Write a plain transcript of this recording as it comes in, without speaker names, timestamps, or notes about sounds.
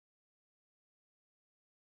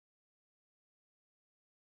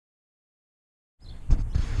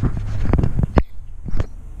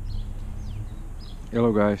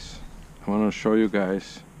Hello guys, I want to show you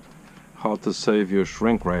guys how to save your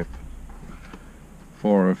shrink wrap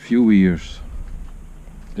for a few years.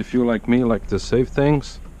 If you like me like to save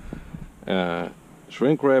things,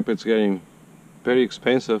 shrink wrap it's getting very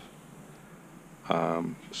expensive,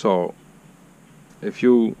 so if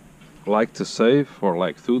you like to save for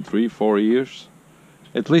like 2, 3, 4 years,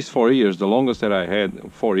 at least 4 years, the longest that I had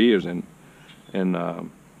 4 years, and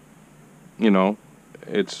you know,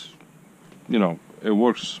 it's, you know, it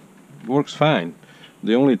works fine.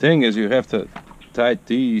 The only thing is you have to tight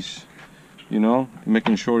these, you know,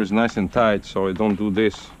 making sure it's nice and tight so it don't do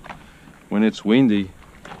this when it's windy,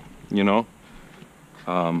 you know.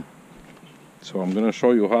 So I'm gonna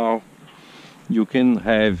show you how you can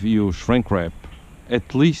have your shrink wrap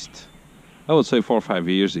at least, I would say 4 or 5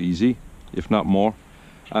 years easy, if not more.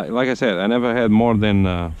 Like I said, I never had more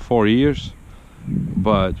than 4 years,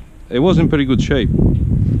 but it was in pretty good shape.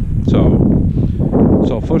 So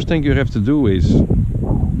first thing you have to do is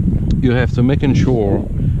you have to making sure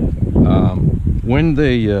when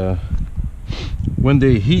they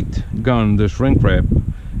heat gun the shrink wrap,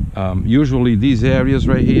 usually these areas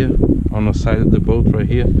right here on the side of the boat right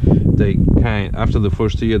here, they after the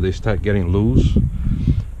first year they start getting loose.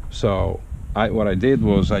 So what I did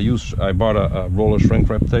was I bought a roll of shrink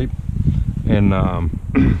wrap tape, and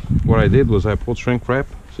what I did was I put shrink wrap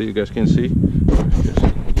so you guys can see.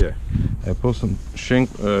 Yeah, I put some shrink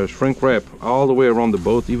wrap all the way around the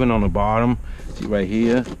boat, even on the bottom. See right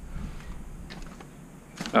here.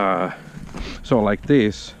 So like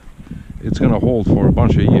this, it's gonna hold for a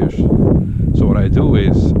bunch of years. So what I do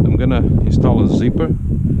is I'm gonna install a zipper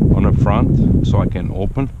on the front so I can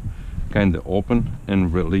kind of open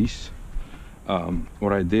and release.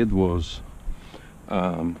 What I did was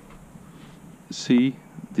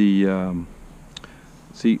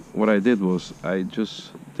what I did was I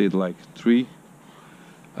just did like 3.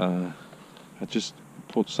 I just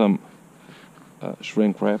put some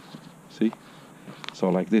shrink wrap, see, so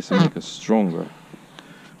like this to make it stronger.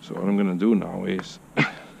 So what I'm gonna do now is I'm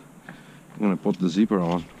gonna put the zipper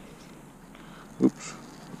on. Oops.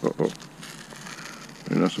 Uh-oh,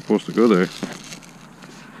 you're not supposed to go there.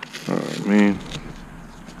 Oh man,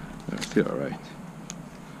 that's still alright.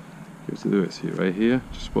 You have to do it, see right here,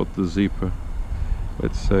 just put the zipper,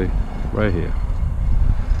 let's say right here.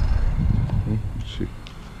 See,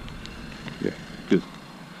 yeah, good.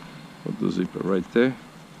 Put the zipper right there,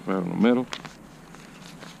 right on the middle.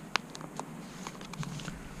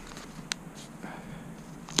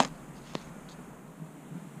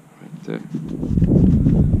 Right there.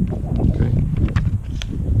 Okay.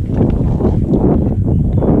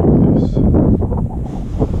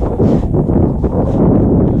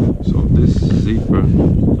 So this zipper,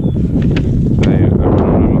 I went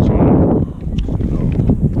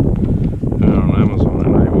on Amazon,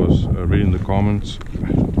 and I was reading the comments,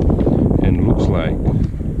 and looks like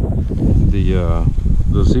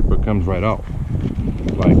the zipper comes right out,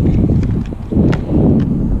 like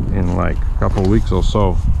in like a couple of weeks or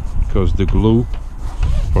so, because the glue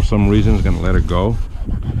for some reason is gonna let it go.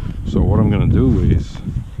 So what I'm gonna do is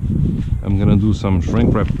I'm gonna do some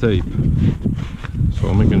shrink wrap tape, so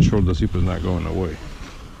I'm making sure the zipper is not going away.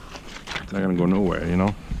 It's not gonna go nowhere, you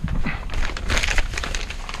know.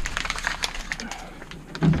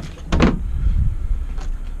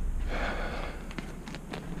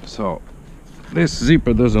 So this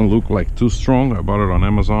zipper doesn't look like too strong. I bought it on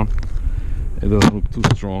Amazon. It doesn't look too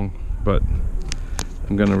strong, but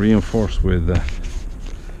I'm gonna reinforce with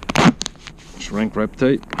shrink wrap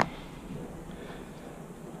tape.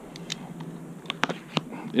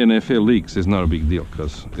 And if it leaks, it's not a big deal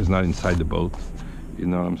because it's not inside the boat. You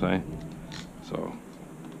know what I'm saying? So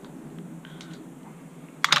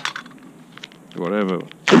whatever.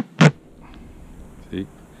 See,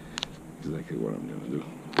 exactly what I'm gonna do.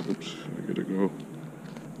 Oops, I gotta go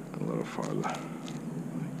a little farther, like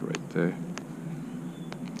right there.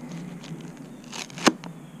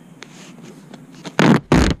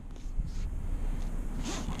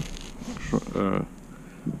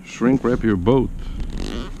 Shrink wrap your boat.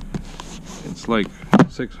 It's like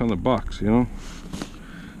 $600, you know.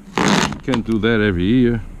 You can't do that every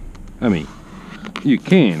year. I mean, you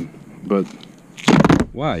can, but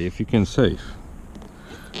why if you can save?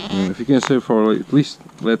 If you can save for at least,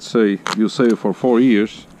 let's say you save for 4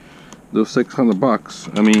 years, those $600,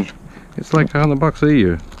 I mean, it's like $100 a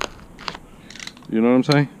year. You know what I'm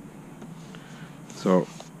saying? So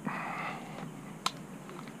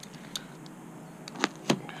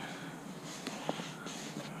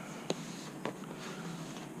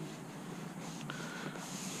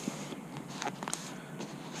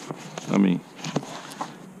I mean,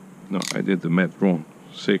 no, I did the Metron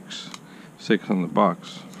 600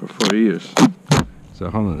 bucks for 4 years. It's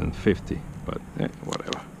 150, but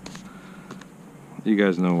whatever. You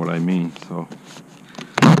guys know what I mean, so.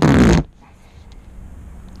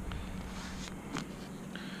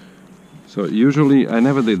 So usually I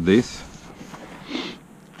never did this.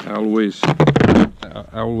 I always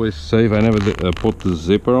save. I never put the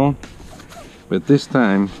zipper on, but this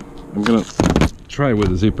time I'm gonna try with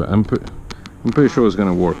the zipper. I'm pretty sure it's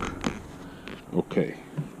gonna work. Okay.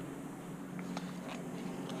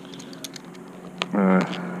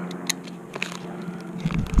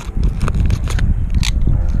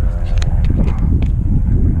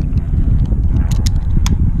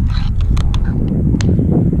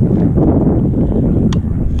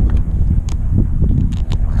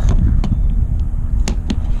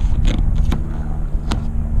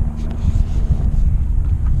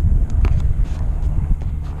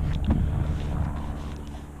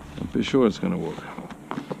 Pretty sure it's gonna work.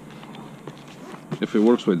 If it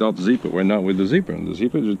works without the zipper, why not with the zipper? And the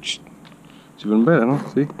zipper, it's even better, no?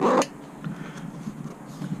 See?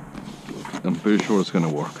 I'm pretty sure it's gonna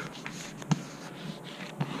work.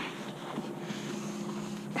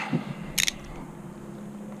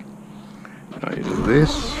 Now you do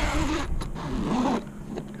this.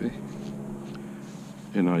 Okay.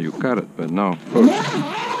 And now you cut it, but now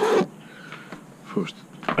first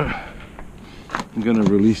I'm gonna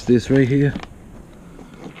release this right here.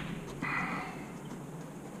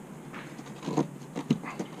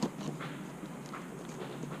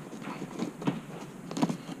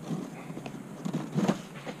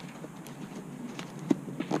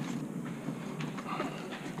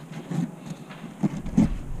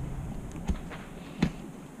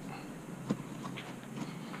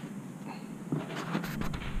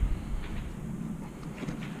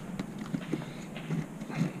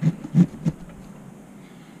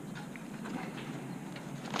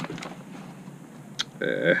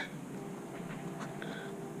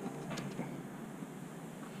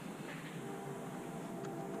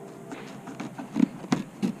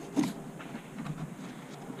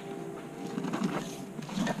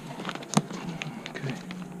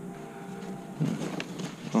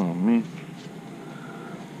 Oh man,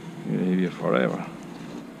 you're here forever.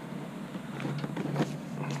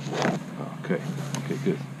 Okay,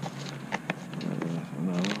 good.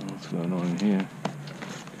 Now, what's going on here?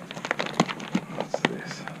 What's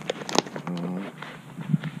this?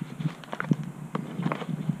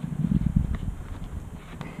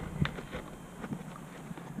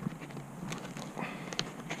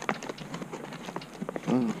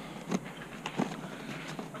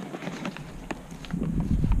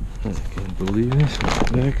 I can't believe this. What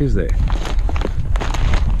the heck is that?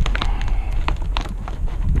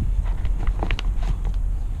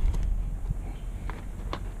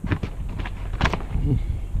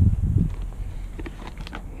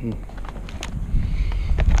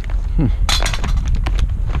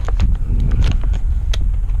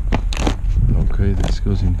 Okay, this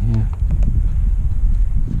goes in here.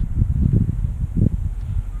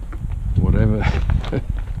 Whatever.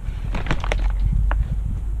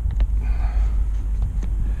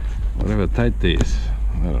 Whatever tight this,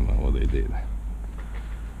 I don't know what they did.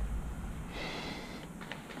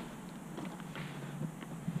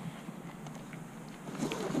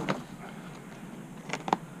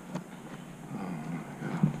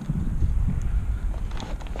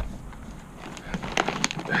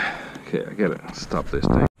 Okay, I gotta stop this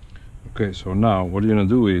thing. Okay, so now what you're gonna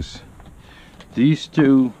do is these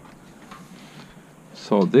two.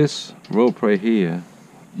 So this rope right here,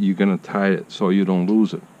 you're gonna tie it so you don't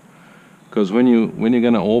lose it. Because when you're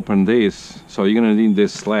gonna open this, so you're gonna need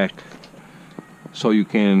this slack so you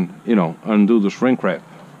can, you know, undo the shrink wrap.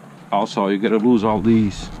 Also, you gotta lose all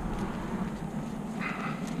these.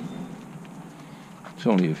 It's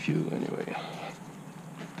only a few anyway.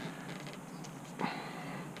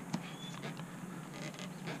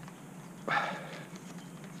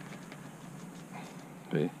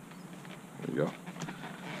 Okay, there we go.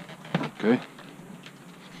 Okay,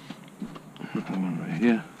 put that one right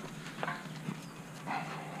here.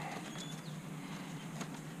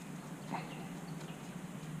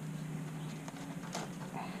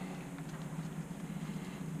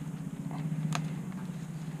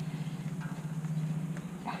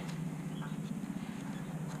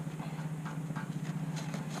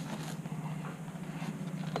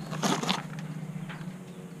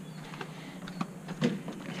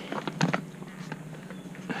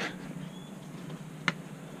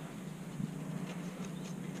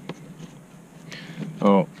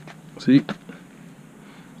 Oh, see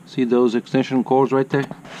those extension cords right there?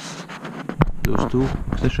 Those two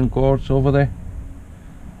extension cords over there.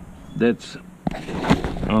 That's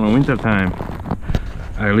on the winter time.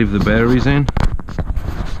 I leave the batteries in,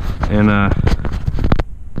 and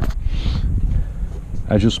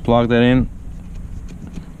I just plug that in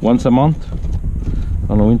once a month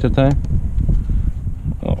on the winter time.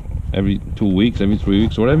 Oh, every 2 weeks, every 3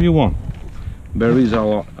 weeks, whatever you want. Batteries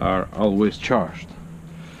are always charged,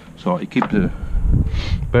 so I keep the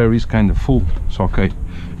batteries kind of full. So okay,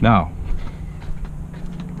 now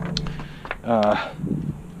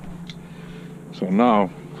so now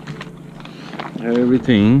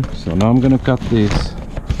everything. So now I'm gonna cut this.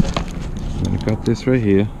 I'm gonna cut this right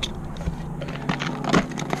here,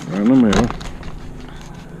 right in the middle.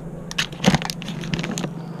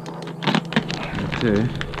 Okay.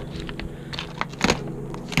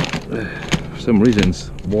 For some reason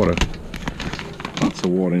it's water. Lots of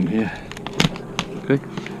water in here. Okay.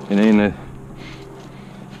 And then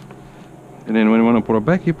when you want to put it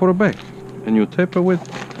back, you put it back, and you tape it with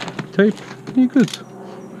tape. You're good.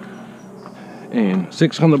 And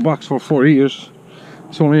 $600 for 4 years.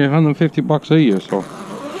 It's only $150 a year. So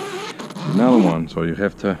another one. So you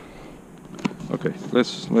have to. Okay,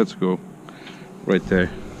 let's go right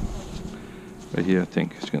there. Right here, I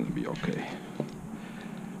think it's gonna be okay.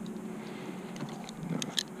 I'm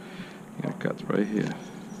gonna cut right here,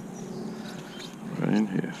 right in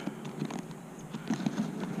here,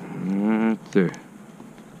 right there,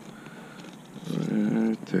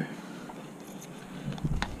 right there.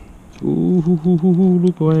 Ooh,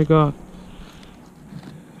 look what I got!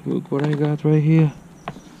 Look what I got right here.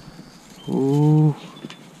 Ooh,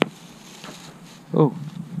 oh.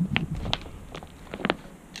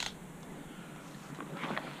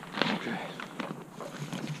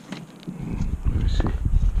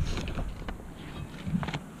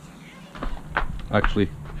 Actually,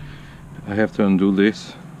 I have to undo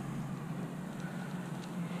this.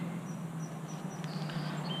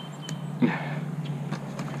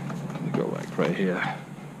 Let me go like right here.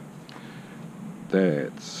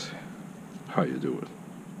 That's how you do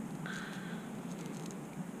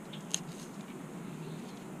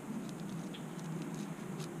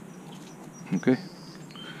it. Okay.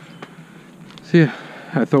 See,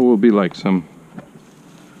 I thought it would be like some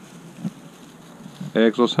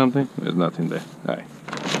eggs or something. There's nothing there. All right.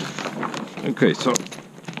 Okay, so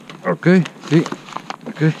okay, see,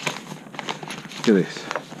 okay. Look at this.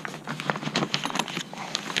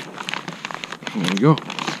 There you go.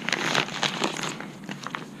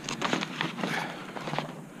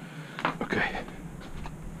 Okay.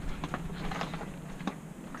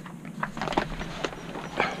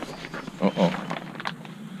 Uh-oh.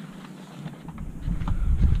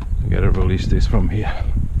 I gotta release this from here.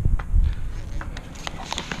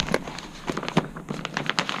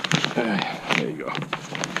 There you go.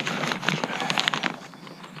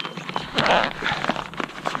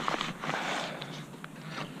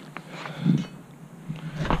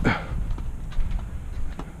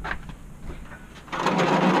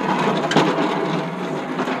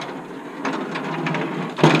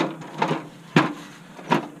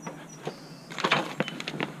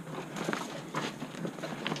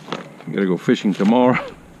 I'm gonna go fishing tomorrow.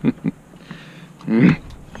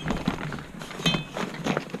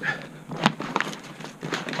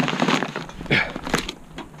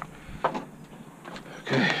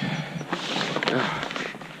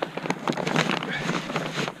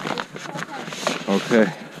 Okay.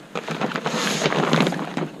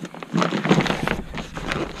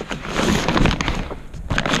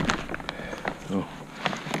 Oh.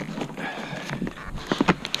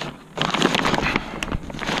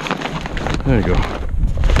 There you go.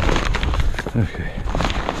 Okay.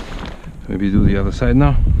 Maybe do the other side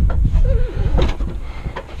now.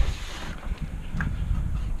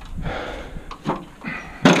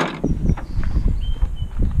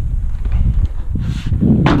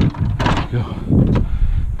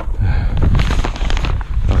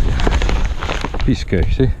 Piece of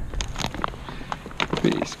cake, see?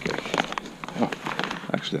 Piece of cake. Oh,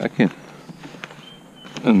 actually, I can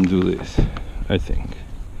undo this. I think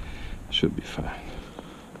should be fine.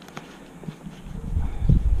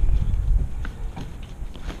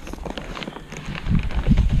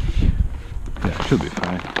 Yeah, should be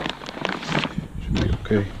fine. Should be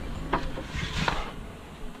okay.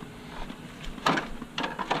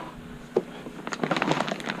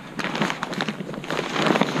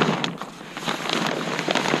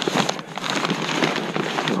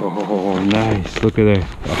 Oh, nice. Look at that.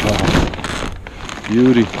 Oh,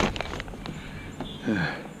 beauty.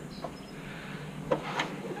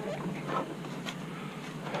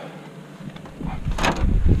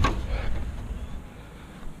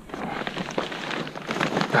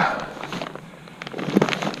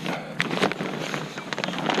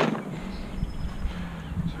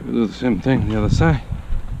 do the same thing the other side.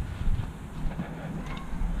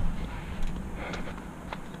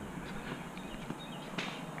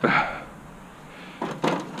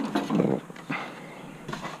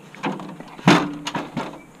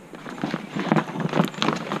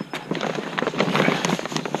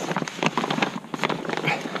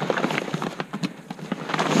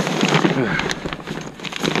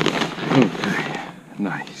 Okay,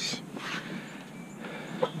 nice.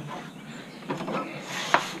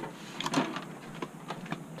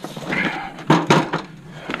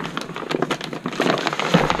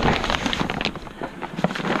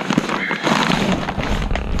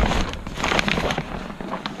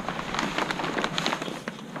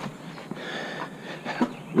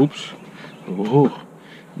 Oops. Oh,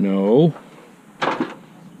 no.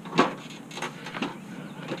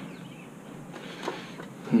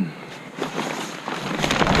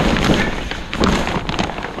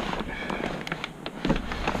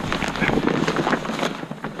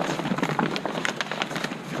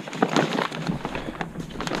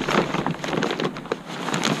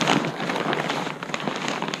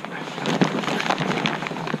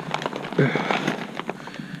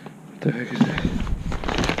 What the heck is that?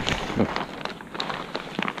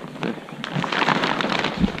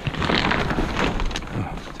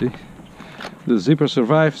 Oh, see? The zipper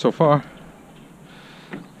survived so far.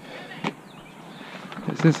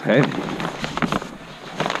 This is heavy.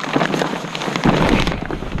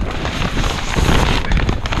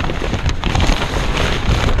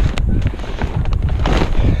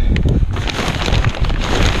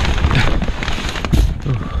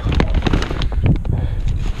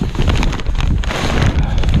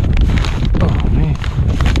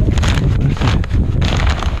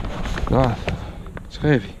 God, it's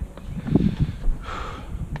heavy.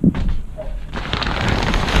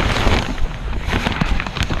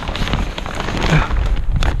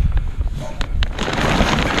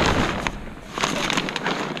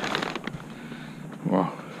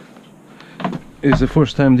 Wow. It's the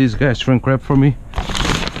first time these guys shrink wrap for me,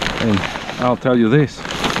 and I'll tell you this,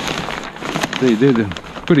 they did a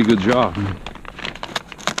pretty good job.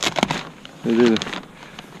 They did a,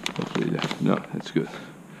 hopefully, no, it's good.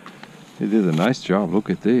 They did a nice job. Look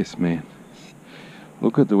at this, man.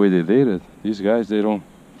 Look at the way they did it. These guys, they don't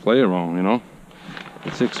play around, you know.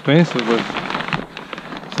 It's expensive, but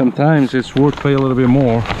sometimes it's worth pay a little bit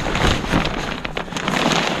more.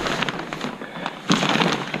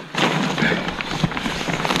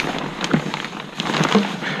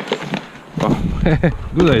 Oh,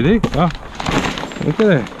 good idea. Oh, look at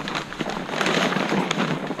that.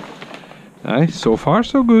 Nice. So far,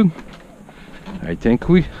 so good. I think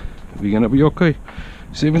we're gonna be okay.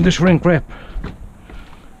 Saving the shrink wrap.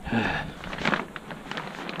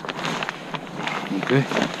 Okay,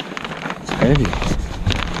 it's heavy.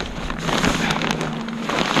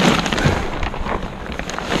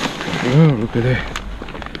 Oh, look at that.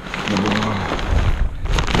 Oh.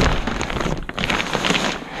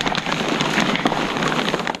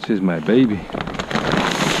 This is my baby.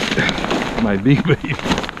 My big baby,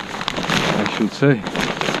 I should say.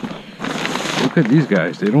 Look at these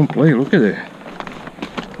guys, they don't play. Look at it.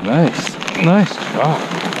 Nice job.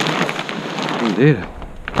 They did it.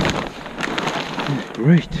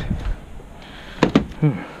 Great.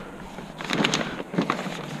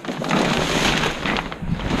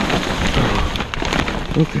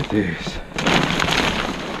 Look at this.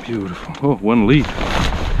 Beautiful. Oh, one leaf.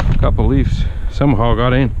 A couple leaves somehow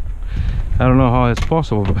got in. I don't know how it's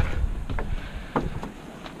possible, but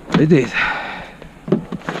they did.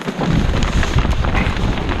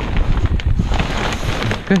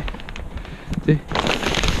 Okay. See?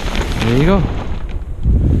 There you go.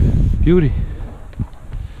 Beauty.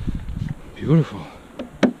 Beautiful.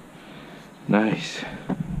 Nice.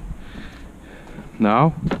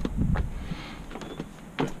 Now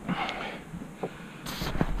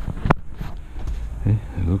okay,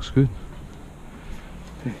 it looks good.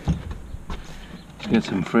 Okay. Let's get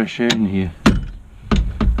some fresh air in here.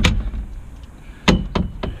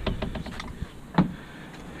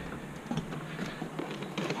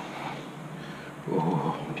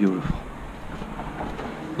 Oh, beautiful.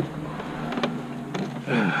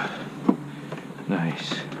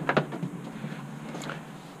 Nice.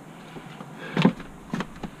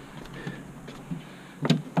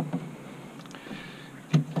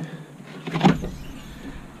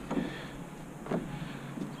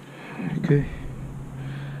 Okay.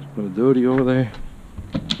 A little dirty over there.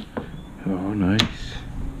 Oh, nice.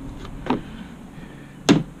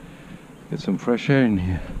 Get some fresh air in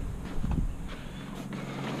here.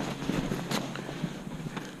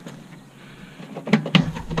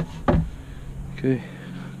 Okay.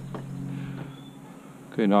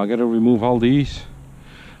 Okay, now I gotta remove all these,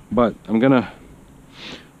 but I'm gonna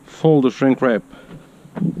fold the shrink wrap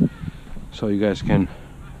so you guys can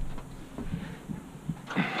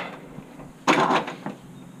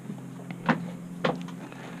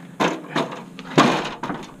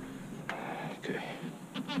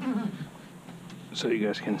so you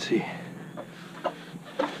guys can see.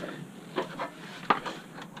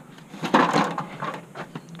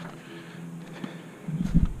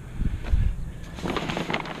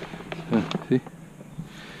 See?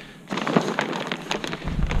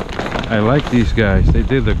 I like these guys. They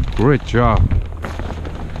did a great job.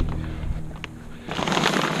 I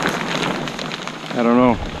don't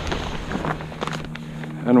know.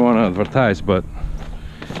 I don't want to advertise, but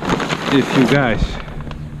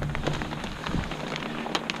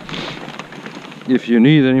if you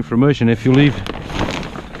need any information, if you live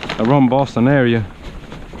around Boston area,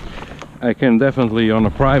 I can definitely, on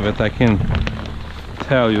a private, I can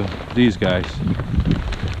tell you these guys.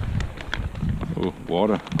 Oh,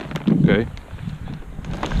 water. Okay.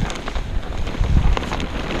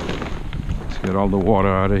 Let's get all the water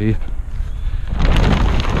out of here.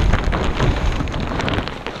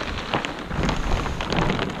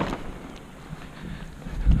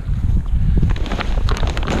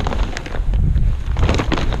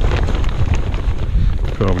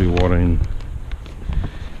 Probably water in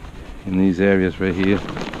these areas right here,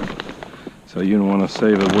 so you don't want to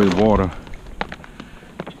save it with water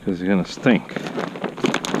because it's gonna stink.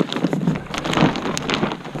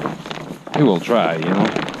 It will dry, you know.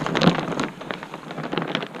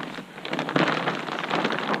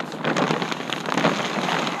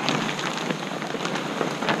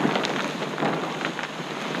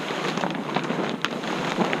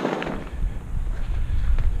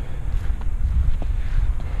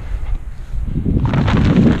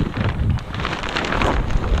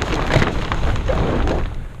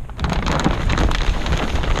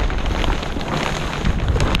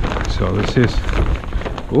 So this is,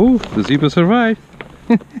 oh, the zebra survived.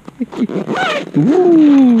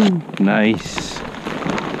 Ooh, nice.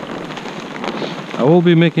 I will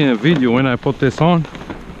be making a video when I put this on,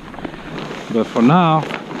 but for now,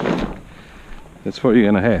 that's what you're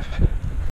gonna have.